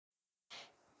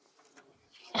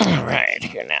right,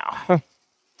 here now.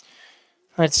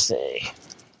 Let's see.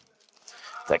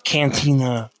 The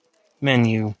Cantina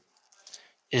menu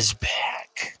is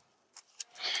back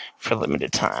for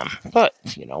limited time. But,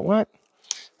 you know what?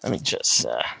 Let me just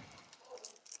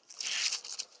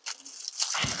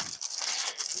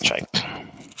try to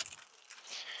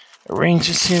arrange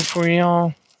this here for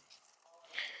y'all.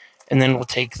 And then we'll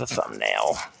take the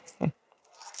thumbnail.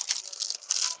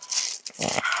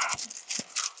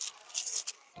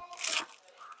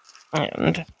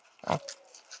 And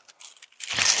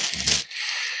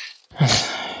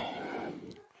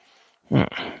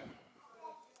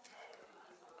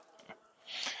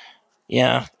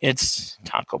yeah, it's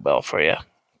Taco Bell for you.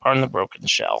 Pardon the broken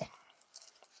shell.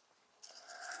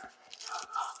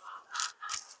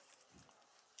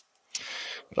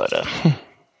 But,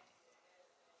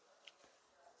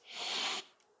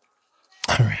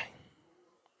 alright.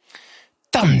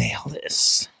 Thumbnail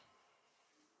this.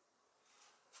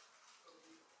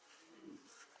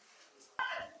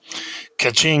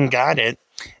 Ka-ching, got it.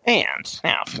 And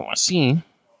now, if you want to see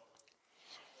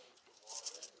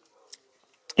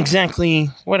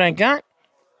exactly what I got,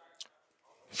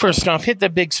 first off, hit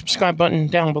that big subscribe button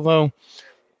down below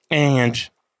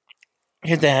and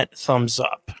hit that thumbs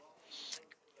up.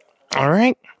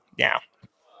 Alright, now,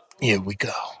 here we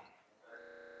go.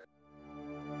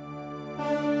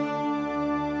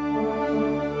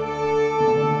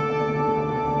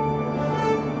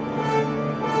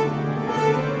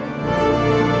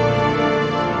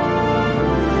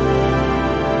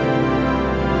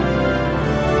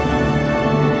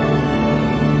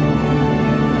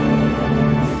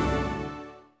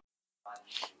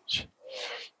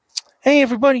 Hey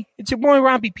everybody, it's your boy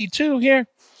Robbie P2 here.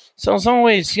 So as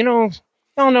always, y'all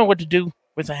know what to do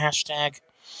with the hashtag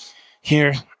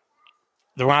here.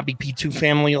 The Robbie P2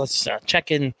 family, let's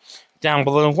check in down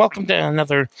below. Welcome to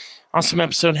another awesome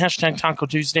episode, hashtag Taco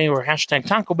Tuesday or hashtag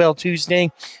Taco Bell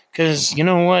Tuesday. Because you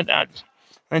know what,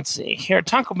 let's see, here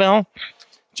Taco Bell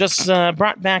just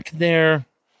brought back their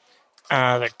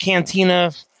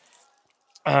Cantina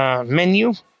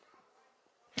menu,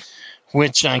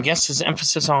 which I guess is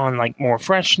emphasis on like more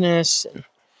freshness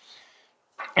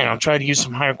and I'll try to use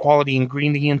some higher quality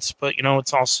ingredients, but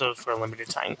it's also for a limited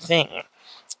time thing.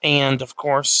 And of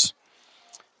course,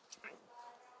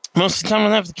 most of the time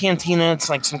when I have the Cantina, it's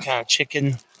like some kind of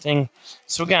chicken thing.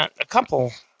 So we got a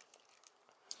couple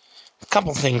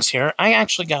things here. I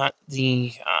actually got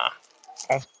the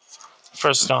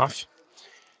first off,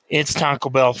 it's Taco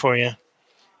Bell for you.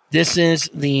 This is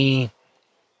the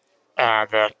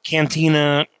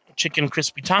Cantina Chicken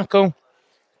Crispy Taco. Of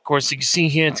course, you can see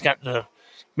here it's got the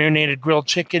marinated grilled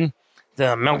chicken,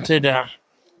 the melted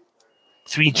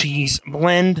 3-cheese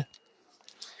blend,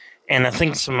 and I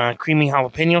think some creamy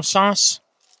jalapeno sauce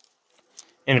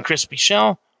in a crispy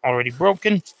shell, already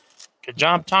broken. Good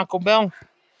job, Taco Bell.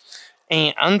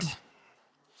 And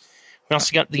we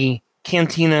also got the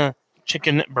Cantina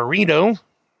Chicken Burrito,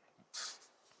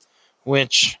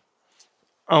 which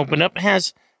opened up,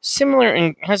 has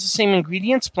the same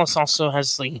ingredients, plus also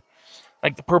has the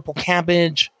purple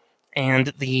cabbage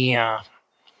and the I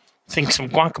think some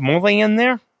guacamole in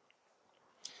there.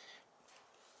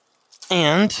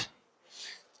 And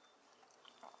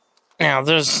now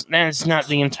that's not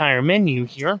the entire menu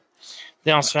here.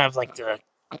 They also have like the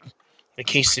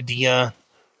quesadilla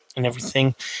and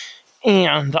everything.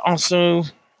 And also,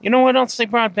 you know what else they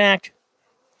brought back?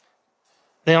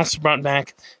 They also brought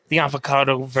back the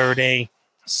avocado verde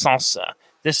salsa.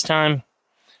 This time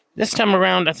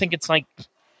around, I think it's like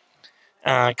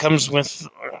comes with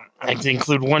they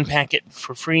include one packet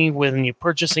for free when you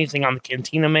purchase anything on the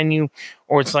Cantina menu,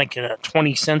 or it's like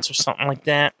 20 cents or something like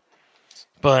that.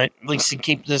 But at least you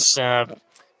keep this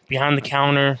behind the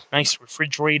counter, nice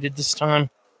refrigerated this time.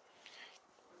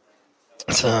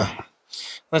 So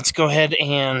let's go ahead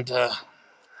and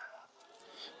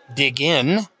dig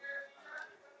in.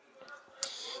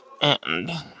 And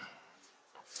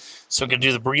so we're going to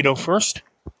do the burrito first.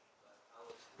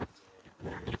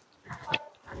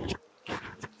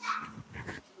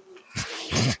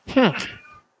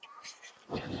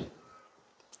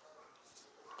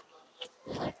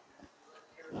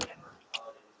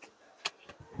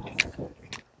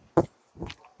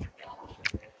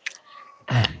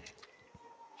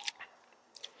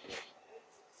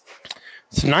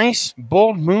 It's a nice,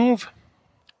 bold move.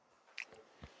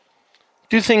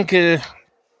 Do think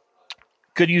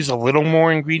could use a little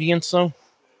more ingredients, though.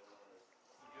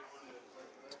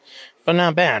 But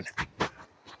not bad.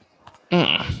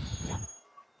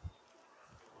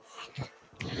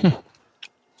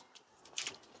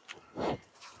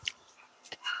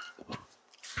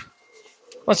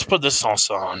 Let's put this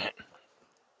salsa on it.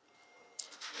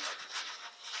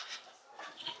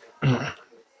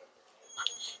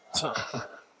 So,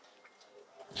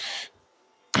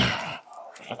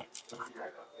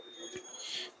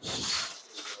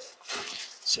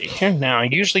 see here now, I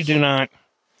usually do not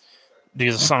do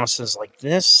the sauces like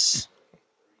this.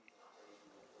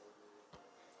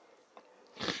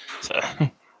 So,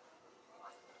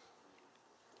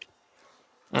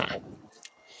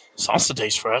 salsa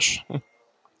tastes fresh.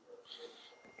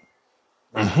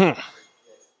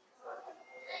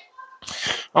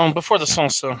 Before the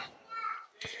salsa,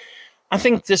 I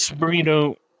think this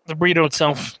burrito, the burrito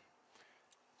itself,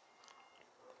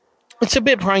 it's a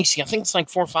bit pricey. I think it's like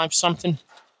 $4 or $5 something.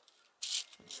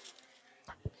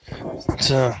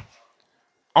 So,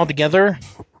 altogether,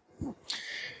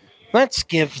 let's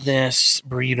give this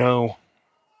burrito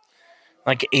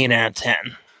like 8 out of 10.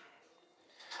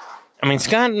 I mean, it's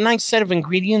got a nice set of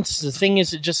ingredients. The thing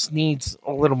is, it just needs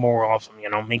a little more of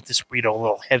them, make this burrito a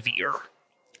little heavier.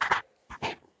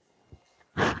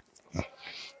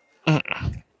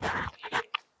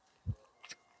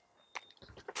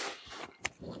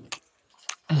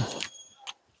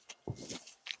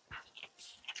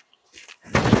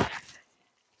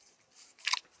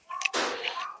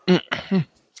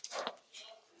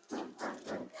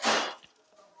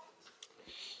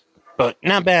 But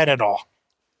not bad at all.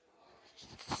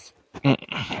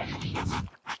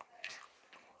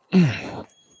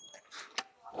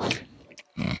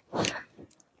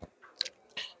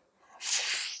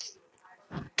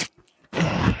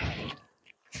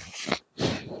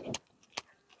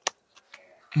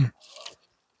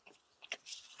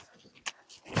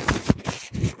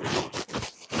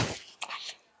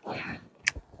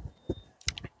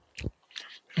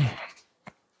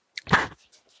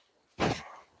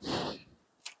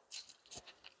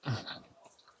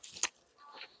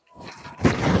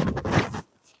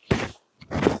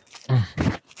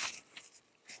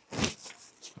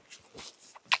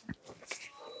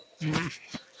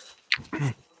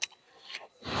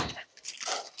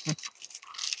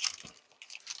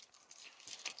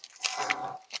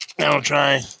 Now we'll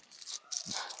try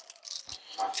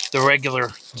the regular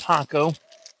taco.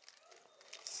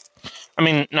 I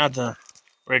mean, not the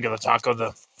regular taco,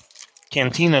 the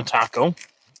cantina taco.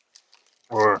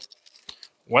 Or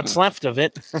what's left of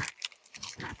it.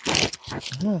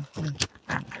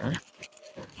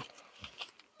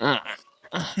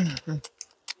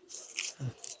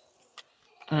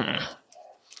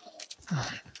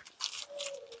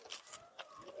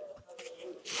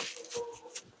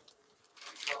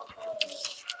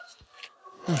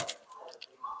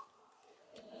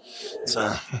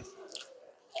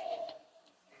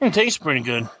 It tastes pretty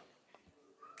good.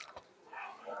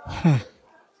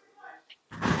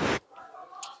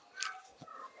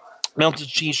 Melted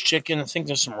cheese chicken. I think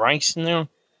there's some rice in there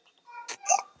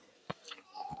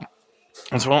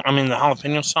as well. I mean, the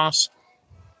jalapeno sauce.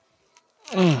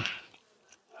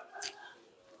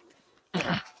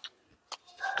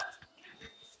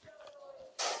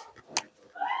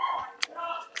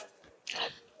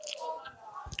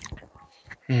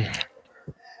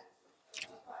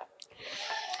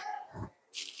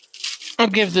 I'll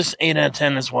give this 8 out of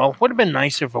 10 as well. Would have been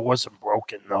nicer if it wasn't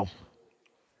broken, though.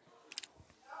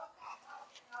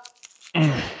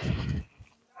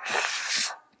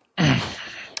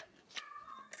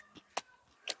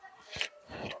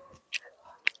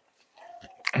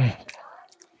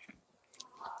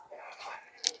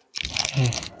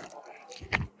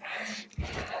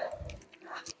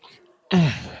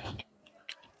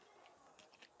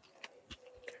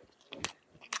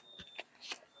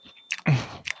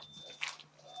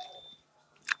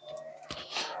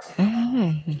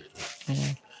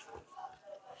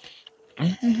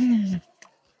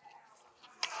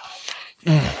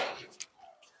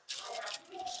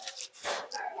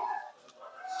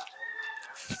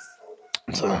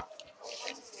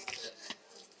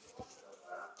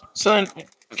 So,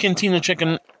 Cantina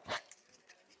Chicken,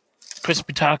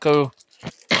 crispy taco,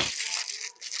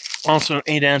 also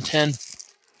 8 out of 10.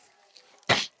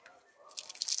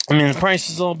 I mean, the price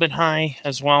is a little bit high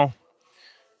as well,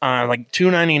 like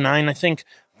 $2.99, I think.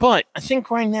 But I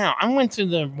think right now, I went to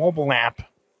the mobile app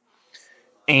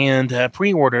and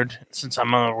pre-ordered, since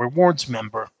I'm a rewards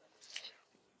member.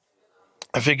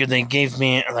 I figured they gave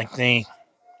me, they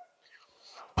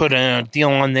put a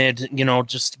deal on there,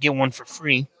 just to get one for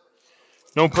free.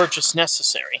 No purchase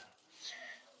necessary.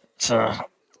 So,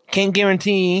 can't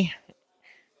guarantee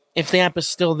if the app is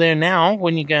still there now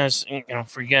when you guys,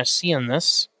 for you guys seeing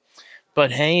this.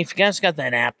 But hey, if you guys got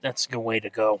that app, that's a good way to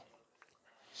go.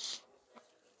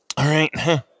 All right.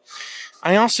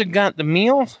 I also got the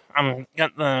meal.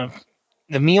 Got the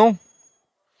meal,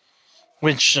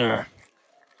 which, as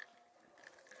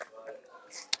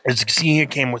you can see here,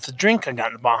 came with a drink. I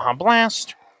got the Baja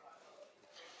Blast.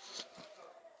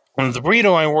 And the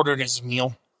burrito I ordered as a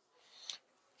meal.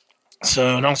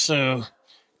 So it also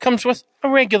comes with a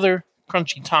regular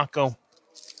crunchy taco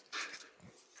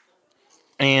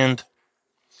and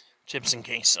chips and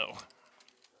queso.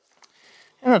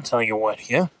 And I'll tell you what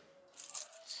here.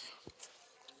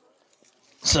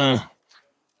 So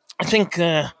I think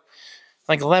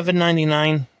like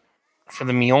 $11.99 for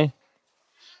the meal.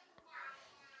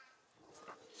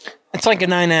 It's like a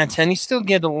 9 out of 10. You still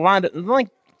get a lot of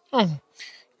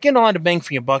get a lot of bang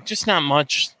for your buck. Just not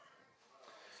much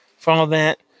for all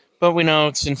that. But we know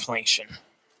it's inflation.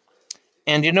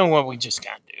 And you know what we just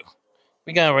gotta do?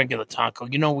 We got a regular taco.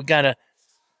 You know, we gotta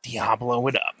Diablo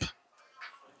it up.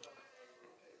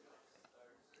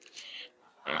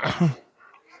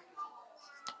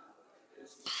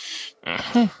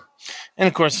 And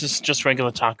of course, this is just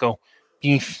regular taco.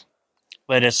 Beef,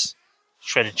 lettuce,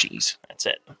 shredded cheese. That's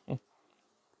it.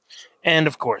 And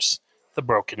of course, the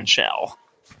broken shell.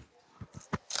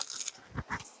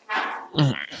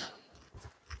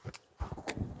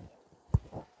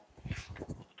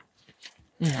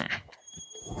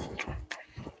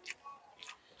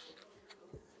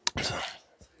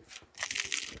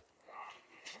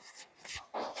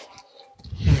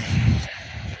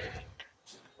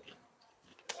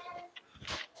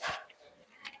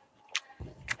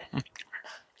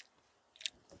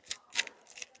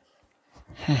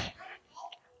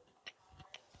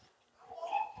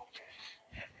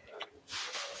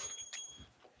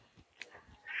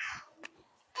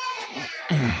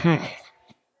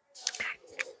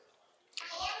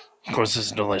 Of course,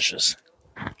 it's delicious.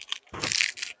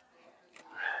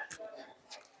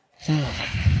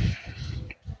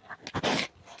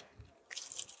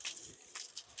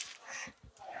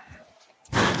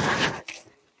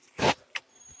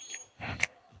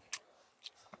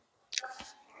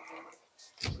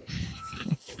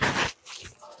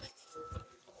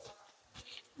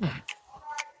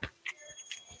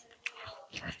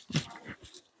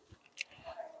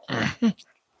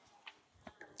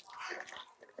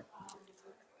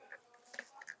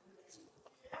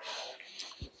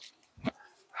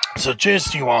 So cheers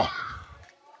to you all.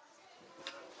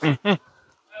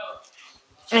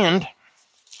 And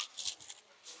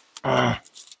I'll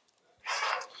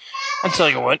tell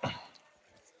you what.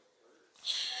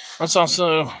 Let's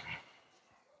also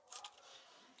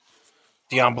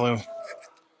Diablo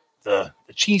the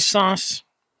cheese sauce.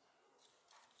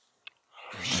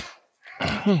 So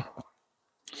I'm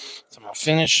gonna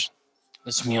finish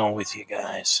this meal with you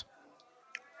guys.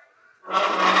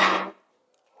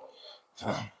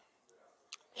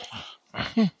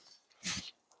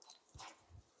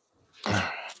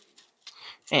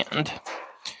 And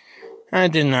I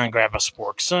did not grab a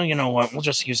spork, so you know what? We'll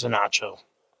just use a nacho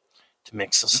to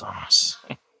mix the sauce.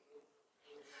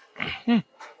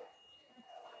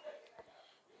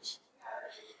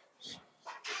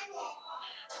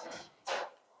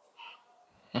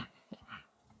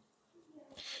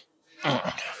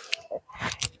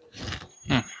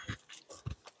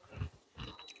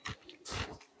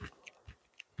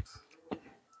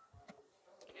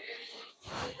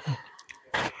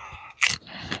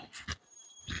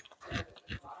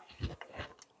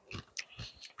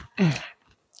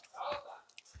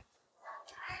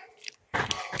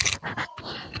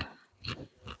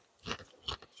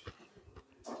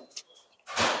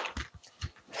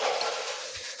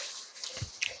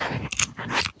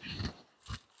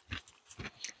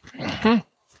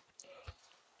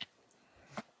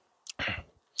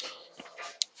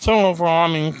 So overall,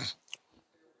 I mean,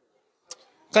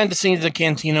 glad to see the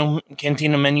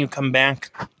cantina menu come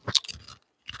back.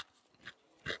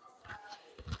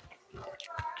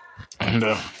 And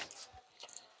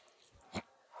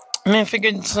I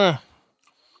figured it's a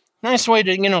nice way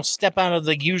to, step out of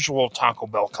the usual Taco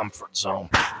Bell comfort zone.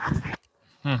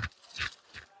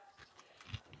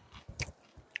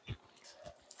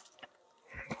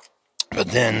 But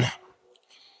then,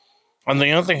 on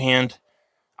the other hand,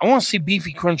 I want to see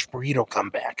Beefy Crunch Burrito come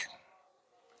back.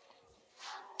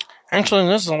 Actually,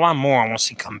 there's a lot more I want to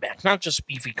see come back. Not just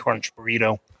Beefy Crunch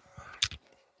Burrito.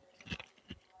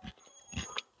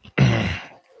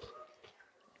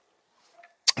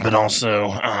 But also,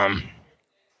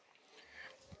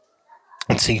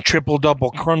 let's see, Triple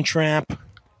Double Crunch Wrap.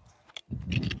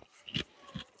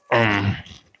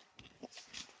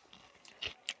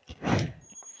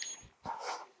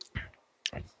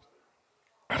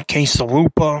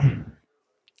 Quesalupa.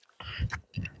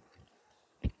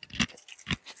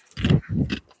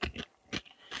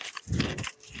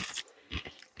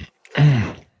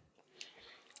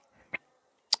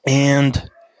 And,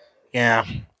 yeah,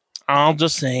 I'll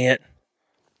just say it.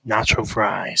 Nacho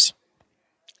fries.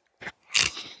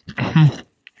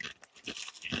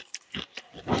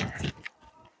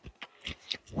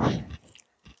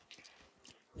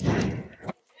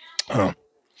 Oh.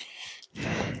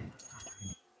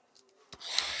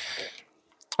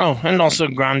 Oh, and also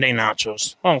grande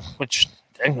nachos. Oh, which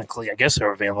technically I guess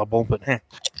are available, but hey.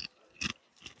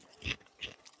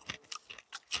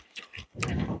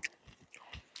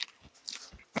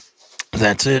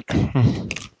 That's it.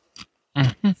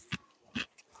 Mm-hmm.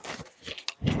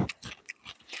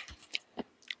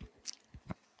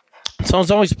 So as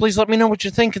always, please let me know what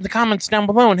you think in the comments down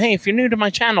below. And hey, if you're new to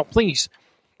my channel, please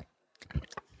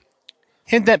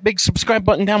hit that big subscribe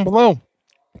button down below.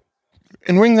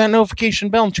 And ring that notification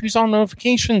bell and choose all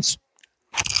notifications.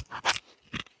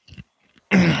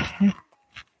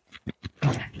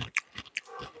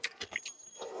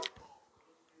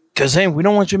 Because, hey, we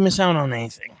don't want you to miss out on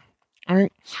anything.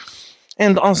 Alright?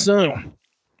 And also,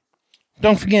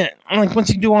 don't forget, like,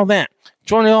 once you do all that,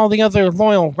 join all the other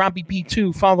loyal Robbie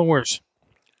P2 followers.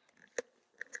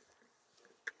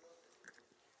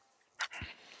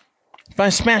 By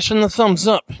smashing the thumbs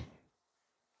up.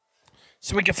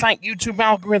 So we can fight YouTube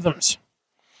algorithms.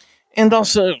 And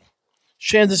also,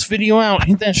 share this video out.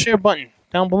 Hit that share button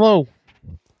down below.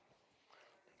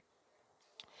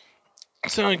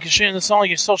 So you can share this all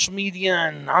your social media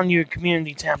and on your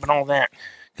community tab and all that.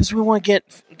 Because we want to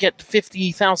get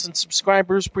 50,000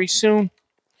 subscribers pretty soon.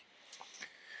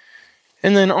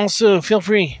 And then also, feel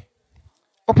free,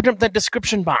 open up that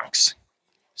description box.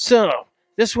 So,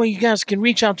 this way you guys can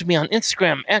reach out to me on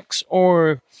Instagram, X,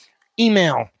 or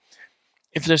email.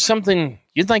 If there's something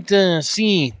you'd like to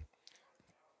see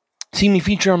me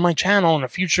feature on my channel in a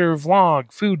future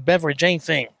vlog, food, beverage,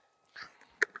 anything.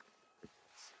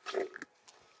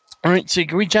 Alright, so you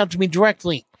can reach out to me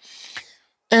directly.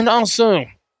 And also,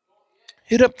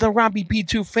 hit up the Robbie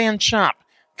P2 fan shop.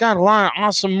 Got a lot of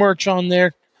awesome merch on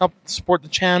there. Help support the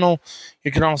channel.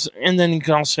 You can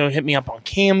also hit me up on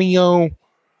Cameo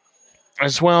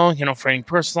as well, for any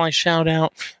personalized shout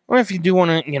out. Or if you do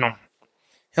want to,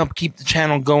 help keep the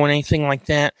channel going, anything like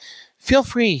that, feel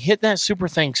free, hit that super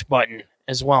thanks button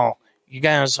as well. You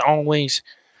guys always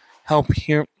help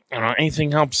here.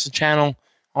 Anything helps the channel,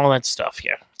 all that stuff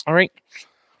here. All right.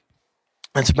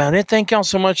 That's about it. Thank y'all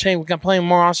so much. Hey, we got plenty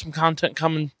more awesome content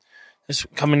coming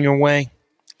your way.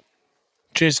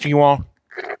 Cheers to you all.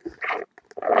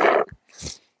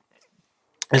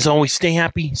 As always, stay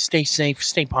happy, stay safe,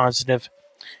 stay positive.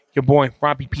 Your boy,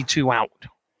 Robbie P2 out.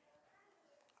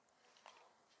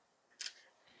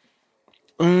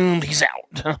 He's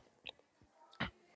out.